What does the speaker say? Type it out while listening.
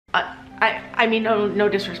I mean, no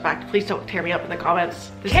disrespect. Please don't tear me up in the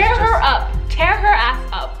comments. Tear her up. Tear her ass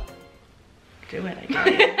up. Do it, I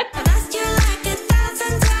dare you. I've asked you like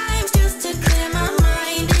 1,000 times just to clear my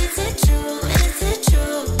mind. Is it true? Is it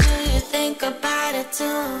true? Do you think about it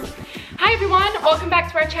too? Hi everyone, welcome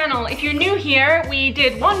back to our channel. If you're new here, we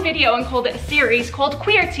did one video and called it a series called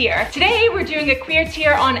Queer Tier. Today we're doing a queer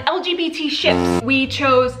tier on LGBT ships. We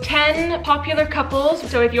chose 10 popular couples,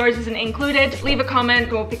 so if yours isn't included, leave a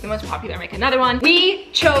comment, we'll pick the most popular and make another one. We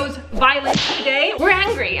chose violence today. We're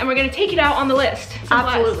angry and we're gonna take it out on the list.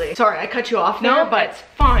 Absolutely. Sorry, I cut you off there, No, but it's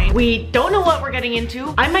fine. we don't know what we're getting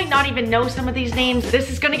into. I might not even know some of these names.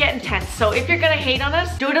 This is gonna get intense. So if you're gonna hate on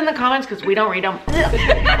us, do it in the comments because we don't read them.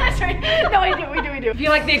 That's right. No, we do. If you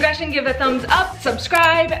like the aggression, give a thumbs up,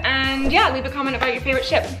 subscribe, and yeah, leave a comment about your favorite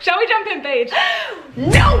ship. Shall we jump in, Paige?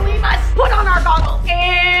 No, we must put on our goggles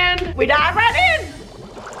and we dive right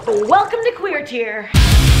in. Welcome to Queer Tier.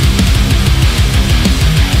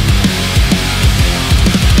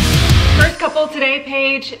 First couple today,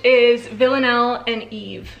 Paige, is Villanelle and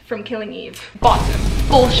Eve from Killing Eve. Bottom.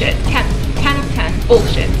 Bullshit. 10 of 10.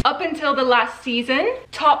 Bullshit. Up until the last season,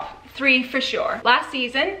 top 3 for sure. Last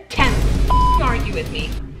season, 10. Argue with me.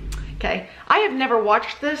 Okay, I have never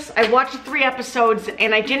watched this. I watched 3 episodes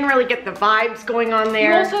and I didn't really get the vibes going on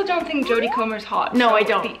there. You also don't think Jodie Comer's hot. No, so I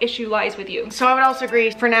don't. The issue lies with you. So I would also agree,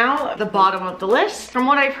 for now, the bottom of the list. From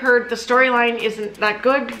what I've heard, the storyline isn't that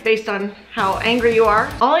good based on how angry you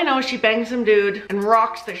are. All I know is she bangs some dude and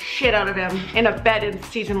rocks the shit out of him in a bed in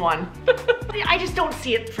season 1. I just don't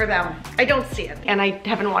see it for them. I don't see it. And I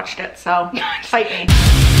haven't watched it, so fight me.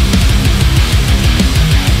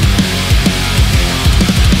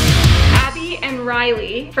 And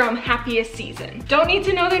Riley from Happiest Season. Don't need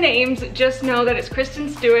to know their names, just know that it's Kristen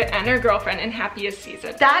Stewart and her girlfriend in Happiest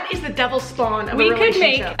Season. That is the devil's spawn of a We relationship.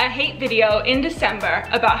 could make a hate video in December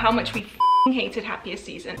about how much we hated Happiest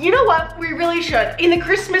Season. You know what? We really should. In the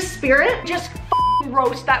Christmas spirit, just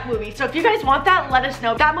roast that movie. So if you guys want that, let us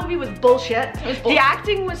know. That movie was bullshit. The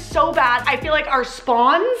acting was so bad. I feel like our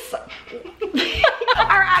spawns,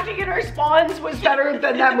 our acting in our spawns was better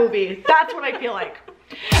than that movie. That's what I feel like.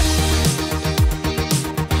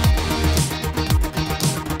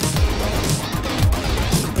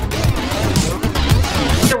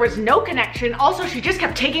 There was no connection. Also, she just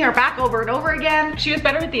kept taking her back over and over again. She was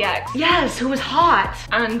better with the ex. Yes, who was hot.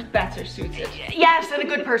 And better suited. Yes, and a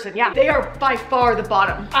good person, yeah. They are by far the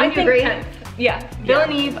bottom. I Would you think agree? 10th. Yeah,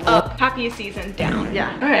 Villanelle up, Happiest Season down.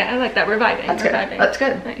 Yeah. All right, I like that. We're vibing. That's We're good. vibing. That's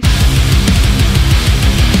good. Nice.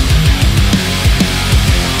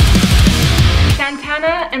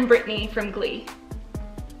 Santana and Brittany from Glee.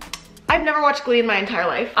 I've never watched Glee in my entire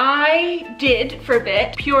life. I did for a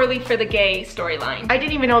bit, purely for the gay storyline. I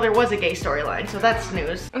didn't even know there was a gay storyline, so that's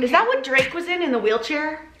news. Okay. Is that what Drake was in the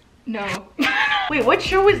wheelchair? No. Wait, what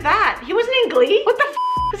show was that? He wasn't in Glee? What the f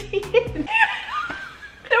was he in?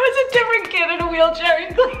 There was a different kid in a wheelchair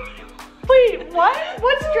in Glee. Wait, what?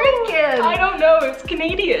 What's Drake in? I don't know, it's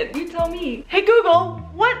Canadian. You tell me. Hey Google,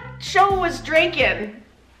 what show was Drake in?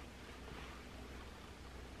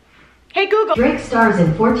 Hey Google. Drake stars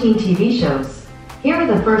in 14 TV shows. Here are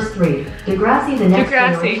the first 3. Degrassi, The Next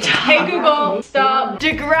Degrassi. Generation. Hey Google, stop.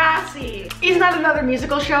 Degrassi. Isn't that another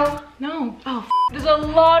musical show? No. Oh, There's a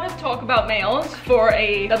lot of talk about males for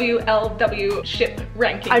a WLW ship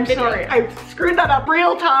ranking I'm video. sorry. I screwed that up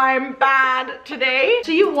real time, bad today.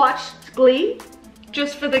 So you watched Glee?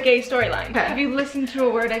 Just for the gay storyline. Okay. Have you listened to a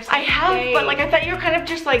word I've said? I have, Gay? but like I thought you were kind of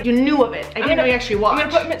just like, you knew of it. I didn't know you actually watched. I'm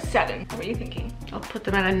gonna put them at 7. What are you thinking? I'll put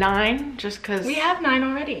them at a 9 just cause. We have 9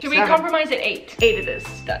 already. Should we 7. compromise at 8? 8 it is.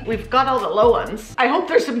 Done. We've got all the low ones. I hope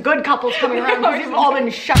there's some good couples coming around because they've all been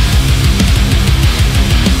shut.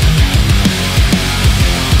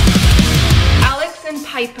 Alex and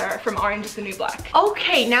Piper from Orange is the New Black.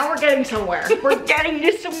 Okay, now we're getting somewhere. We're getting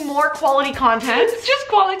to some more quality content. It's just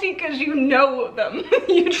quality because you know them.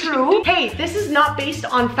 True. Hey, this is not based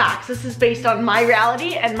on facts. This is based on my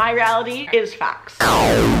reality, and my reality is facts.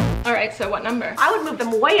 All right, so what number? I would move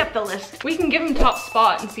them way up the list. We can give them top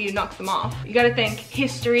spot and see who knocks them off. You gotta think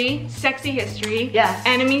history, sexy history. Yes.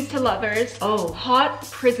 Enemies to lovers. Oh. Hot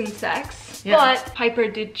prison sex. Yeah. But Piper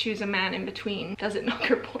did choose a man in between. Does it knock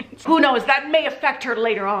her points? Who knows, that may affect her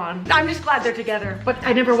later on. I'm just glad they're together, but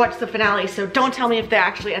I never watched the finale, so don't tell me if they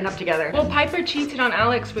actually end up together. Well, Piper cheated on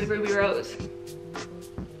Alex with Ruby Rose.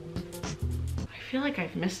 I feel like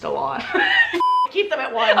I've missed a lot. Keep them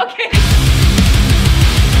at 1. Okay.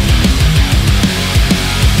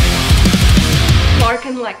 Clark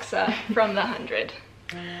and Lexa from The 100.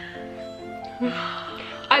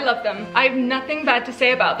 I love them. I have nothing bad to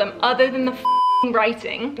say about them other than the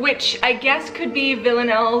writing, which I guess could be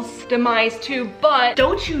Villanelle's demise too, but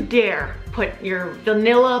don't you dare put your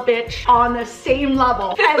vanilla bitch on the same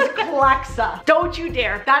level as Clexa. Don't you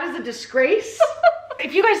dare. That is a disgrace.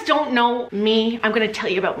 If you guys don't know me, I'm gonna tell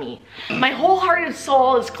you about me. My wholehearted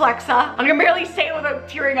soul is Clexa. I'm gonna barely say it without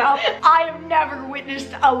tearing up. I have never witnessed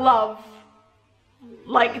a love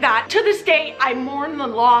like that. To this day, I mourn the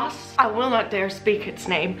loss. I will not dare speak its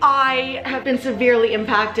name. I have been severely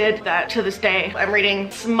impacted that to this day I'm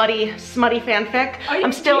reading smutty fanfic.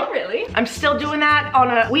 I'm still doing that on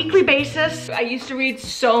a weekly basis. I used to read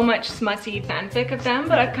so much smutty fanfic of them,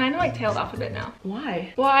 but I've kind of like tailed off a bit now.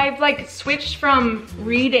 Why? Well, I've like switched from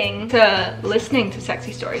reading to listening to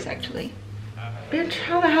sexy stories actually. Bitch,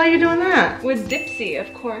 how the hell are you doing that? With Dipsy,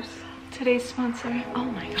 of course. Today's sponsor. Oh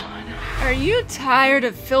my god. Are you tired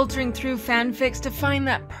of filtering through fanfics to find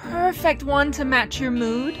that perfect one to match your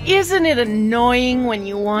mood? Isn't it annoying when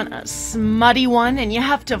you want a smutty one and you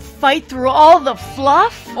have to fight through all the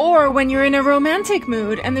fluff? Or when you're in a romantic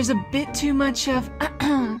mood and there's a bit too much of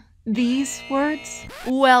these words?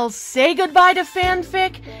 Well, say goodbye to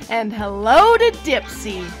fanfic and hello to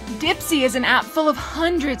Dipsy. Dipsy is an app full of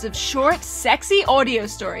hundreds of short, sexy audio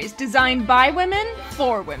stories designed by women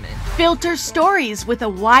for women. Filter stories with a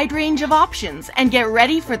wide range of options and get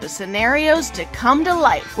ready for the scenarios to come to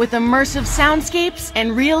life with immersive soundscapes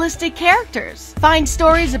and realistic characters. Find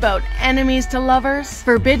stories about enemies to lovers,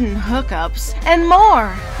 forbidden hookups, and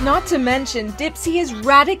more. Not to mention, Dipsy is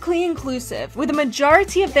radically inclusive, with a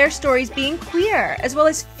majority of their stories being queer, as well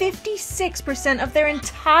as 56% of their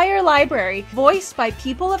entire library voiced by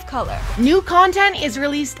people of color. New content is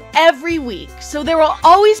released every week, so there will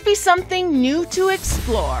always be something new to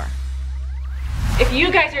explore. If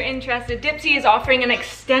you guys are interested, Dipsy is offering an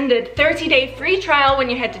extended 30-day free trial when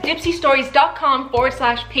you head to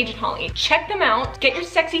dipsystories.com/Paige and Holly. Check them out, get your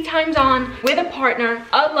sexy times on, with a partner,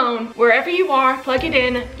 alone, wherever you are, plug it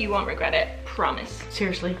in, you won't regret it, promise.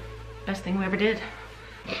 Seriously, best thing we ever did.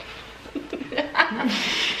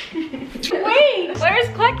 Wait, where's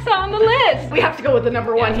Clexa on the list? We have to go with the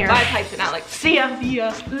number one here. Five pipes and Alex. See ya.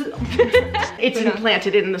 It's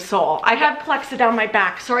implanted in the soul. I have Clexa down my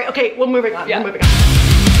back. Sorry. Okay, we're moving on. Yeah. We're moving on.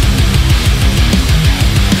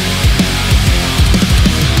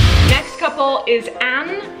 Next couple is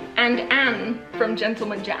Anne and Anne from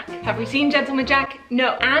Gentleman Jack. Have we seen Gentleman Jack?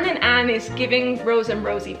 No. Anne and Anne is giving Rose and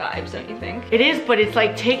Rosie vibes, don't you think? It is, but it's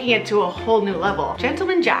like taking it to a whole new level.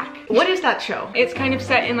 Gentleman Jack. What is that show? It's kind of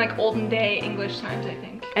set in like olden day English times, I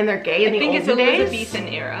think. And they're gay in the olden days? I think it's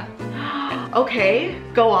Elizabethan era. Okay,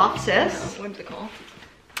 go off, sis. Whimsical.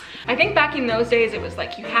 I think back in those days it was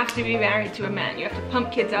like you have to be married to a man. You have to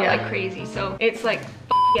pump kids out like crazy. So it's like,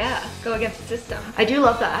 yeah, go against the system. I do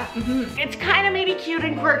love that. It's kind of maybe cute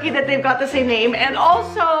and quirky that they've got the same name, and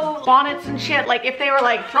also bonnets and shit. Like if they were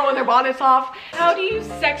like throwing their bonnets off. How do you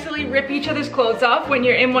sexily rip each other's clothes off when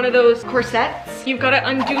you're in one of those Corsets? You've got to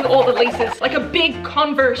undo all the laces, like a big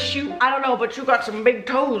Converse shoe. I don't know, but you got some big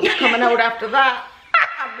toes coming out after that.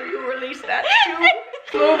 After you release that shoe.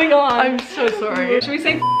 Moving on. I'm so sorry. Should we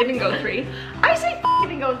say and go 3? I say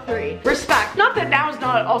and go 3. Respect. Not that now is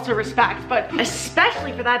not also respect, but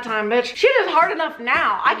especially for that time, bitch. Shit is hard enough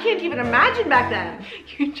now. I can't even imagine back then.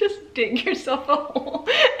 You just dig yourself a hole.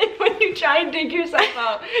 And when you try and dig yourself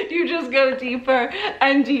out, you just go deeper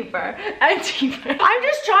and deeper and deeper. I'm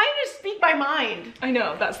just trying to speak my mind. I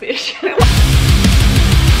know, that's the issue.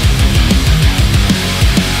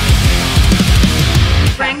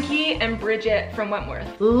 Frankie and Bridget from Wentworth.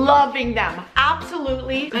 Loving them.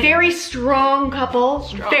 Absolutely. Very strong couple.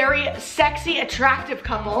 Strong. Very sexy, attractive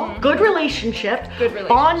couple. Good relationship. Good relationship.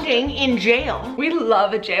 Bonding in jail. We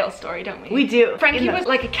love a jail story, don't we? We do. Frankie was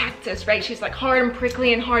like a cactus, right? She's like hard and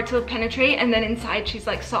prickly and hard to penetrate, and then inside she's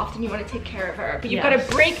like soft and you want to take care of her. But you've got to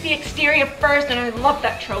break the exterior first, and I love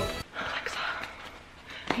that trope.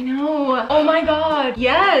 I know. Oh my god.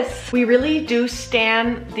 Yes. We really do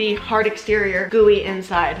stan the hard exterior, gooey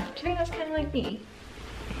inside. Do you think that's kind of like me?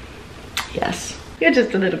 Yes. You're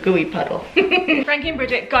just a little gooey puddle. Frankie and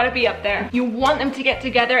Bridget gotta be up there. You want them to get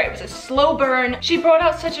together. It was a slow burn. She brought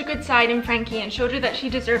out such a good side in Frankie and showed her that she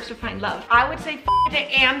deserves to find love. I would say it to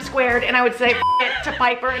Anne squared, and I would say it to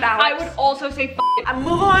Piper and Alex. I would also say it.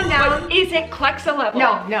 Move on down. But is it Clexa level?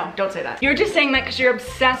 No, no, don't say that. You're just saying that because you're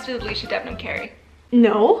obsessed with Alicia Debnam Carey.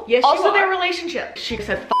 No. Yes, also, you are. their relationship. She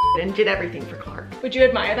said it and did everything for Clark. Would you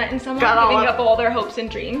admire that in someone? Giving up all their hopes and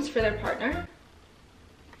dreams for their partner?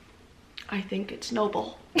 I think it's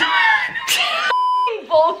noble.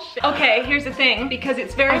 Bullshit. Okay, here's the thing. Because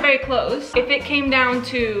it's very, very close. If it came down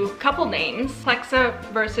to couple names, Clexa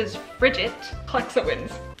versus Bridget, Clexa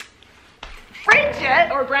wins. Bridget!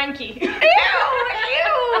 yet. Or Branky. Ew,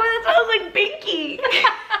 that sounds like Binky.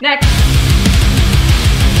 Next.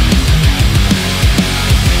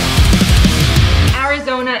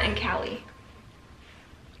 Arizona and Callie.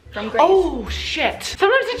 From Grace. Oh shit.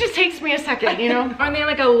 Sometimes it just takes me a second, you know? Aren't they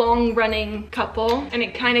like a long running couple? And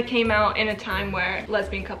it kind of came out in a time where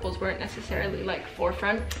lesbian couples weren't necessarily like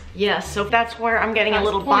forefront. Yes, so that's where I'm getting a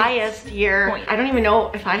little biased here. I don't even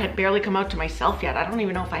know if I had barely come out to myself yet. I don't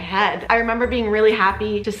even know if I had. I remember being really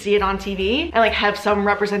happy to see it on TV and like have some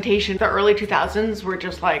representation. The early 2000s were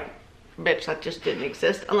just like, bitch, that just didn't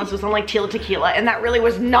exist unless it was on like Tila Tequila, and that really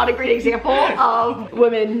was not a great example of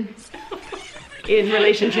women in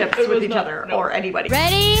relationships with each other or anybody.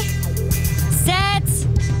 Ready, set,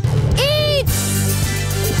 eat!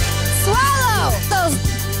 Swallow those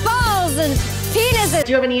balls and penises!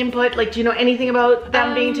 Do you have any input? Like, do you know anything about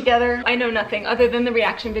them being together? I know nothing other than the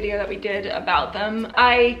reaction video that we did about them.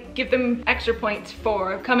 I give them extra points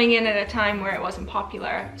for coming in at a time where it wasn't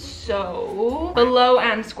popular. So, below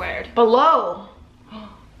and squared. Below.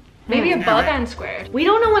 Maybe above and squared. We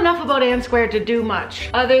don't know enough about and squared to do much.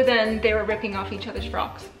 Other than they were ripping off each other's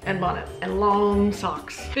frocks. And bonnets. And long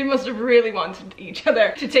socks. They must have really wanted each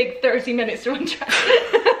other to take 30 minutes to undress.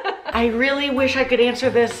 I really wish I could answer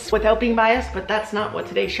this without being biased, but that's not what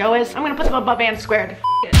today's show is. I'm gonna put them above and squared.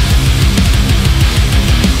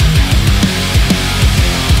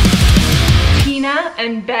 Tina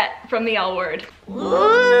and Bet from the L Word.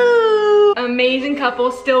 Ooh. Amazing couple,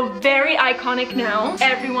 still very iconic now.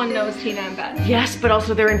 Everyone knows Tina and Bet. Yes, but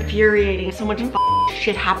also they're infuriating. So much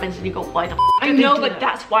shit happens and you go, why the I know, but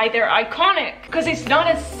that's why they're iconic. Because it's not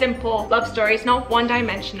a simple love story. It's not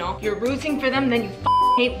one-dimensional. You're rooting for them, then you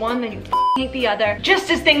hate one, then you hate the other. Just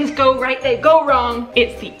as things go right, they go wrong.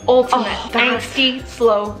 It's the ultimate angsty,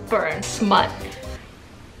 slow burn, smut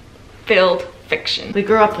filled fiction. We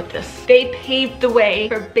grew up with this. They paved the way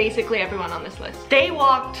for basically everyone on this list. They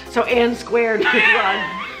walked so and squared could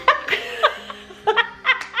run.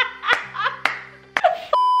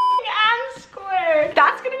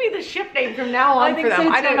 That's gonna be the ship name from now on for them. So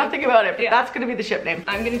I know nothing about it, but that's gonna be the ship name.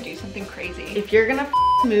 I'm gonna do something crazy. If you're gonna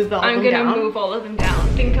move all of them down. I'm gonna move all of them down.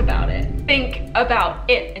 Think about it. Think about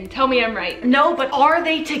it and tell me I'm right. No, but are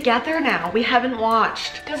they together now? We haven't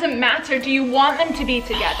watched. Doesn't matter. Do you want them to be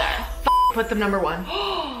together? Put them number one.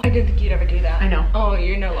 I didn't think you'd ever do that. I know. Oh,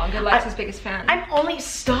 you're no longer Lex's biggest fan. I'm only,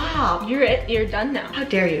 stop. You're it. You're done now. How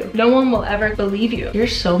dare you? No one will ever believe you. You're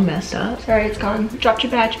so messed up. Sorry, it's gone. Dropped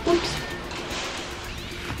your badge. Oops.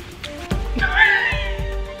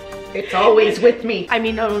 It's always with me. I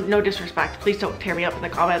mean, no disrespect. Please don't tear me up in the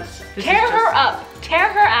comments. Tear her up. Tear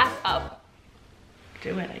her ass up.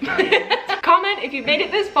 Do it, I guess. Comment if you've made it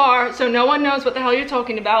this far so no one knows what the hell you're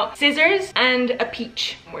talking about. Scissors and a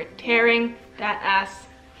peach. We're tearing that ass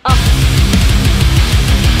up.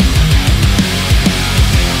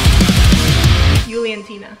 Yuli and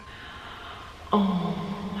Tina. Oh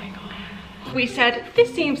my god. We said,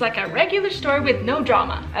 this seems like a regular story with no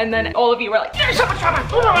drama. And then all of you were like, there's so much drama.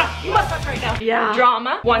 You must watch right now. Yeah.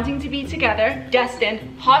 Drama, wanting to be together,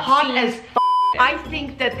 destined, hot as scenes. I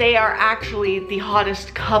think that they are actually the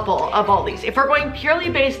hottest couple of all these. If we're going purely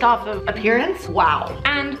based off of appearance, wow.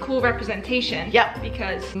 And cool representation. Yep.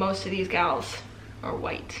 Because most of these gals are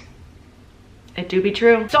white. It do be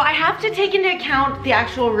true. So I have to take into account the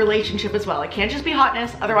actual relationship as well. It can't just be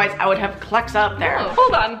hotness, otherwise I would have Klexa up there. Oh,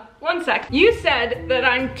 hold on. 1 sec. You said that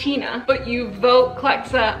I'm Tina, but you vote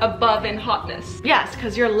Klexa above in hotness. Yes,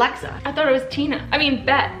 because you're Lexa. I thought it was Tina. I mean,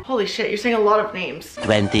 Bet. Holy shit, you're saying a lot of names.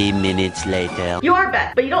 20 minutes later. You are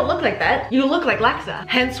Bet, but you don't look like Bet. You look like Lexa.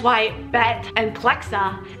 Hence why Bet and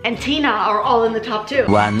Klexa and Tina are all in the top 2.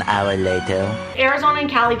 1 hour later. Arizona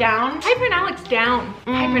and Callie down. Hyper and Alex down.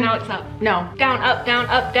 Hyper and Alex up. No. Down, up, down,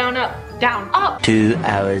 up, down, up. Down. Up. 2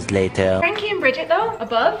 hours later. Frankie and Bridget though?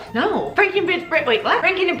 Above? No. Frankie and Bridget, wait, what?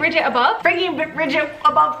 Frankie and Bridget above? Frankie and Bridget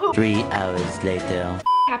above who? 3 hours later.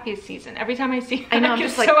 Happiest season. Every time I see I know, that, I'm you're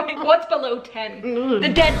just like, so like, what's below 10? The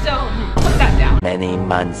dead zone. Put that down. Many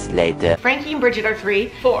months later. Frankie and Bridget are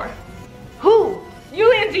 3. 4. Who?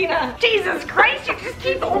 Yuli and Tina. Jesus Christ, you just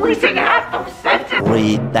keep only saying half those sentences.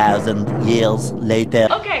 3,000 years later.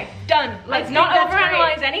 Okay, done. Let's think not that's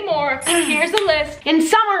overanalyze anymore. Here's the list. In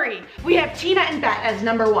summary, we have Tina and Bet as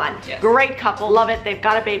number 1. Yes. Great couple, love it. They've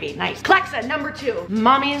got a baby, nice. Klexa, number 2.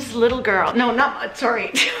 Mommy's little girl. No, not,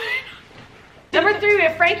 sorry. Number 3, we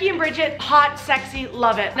have Frankie and Bridget, hot, sexy,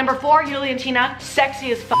 love it. Number 4, Yuli and Tina,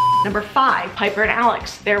 sexy as f. Number 5, Piper and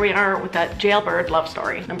Alex. There we are with that jailbird love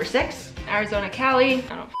story. Number 6, Arizona Callie.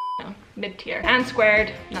 I don't know. Mid-tier. And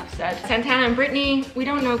squared. Enough said. Santana and Brittany. We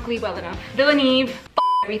don't know Glee well enough. Villaneve.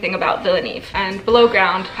 everything about Villeneuve. And Below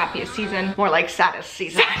Ground, happiest season. More like saddest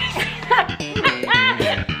season. We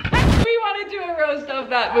want to do a roast of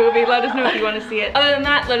that movie. Let us know if you want to see it. Other than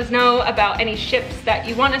that, let us know about any ships that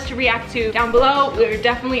you want us to react to down below. We're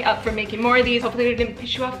definitely up for making more of these. Hopefully we didn't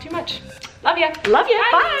piss you off too much. Love ya. Love you.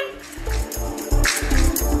 Bye.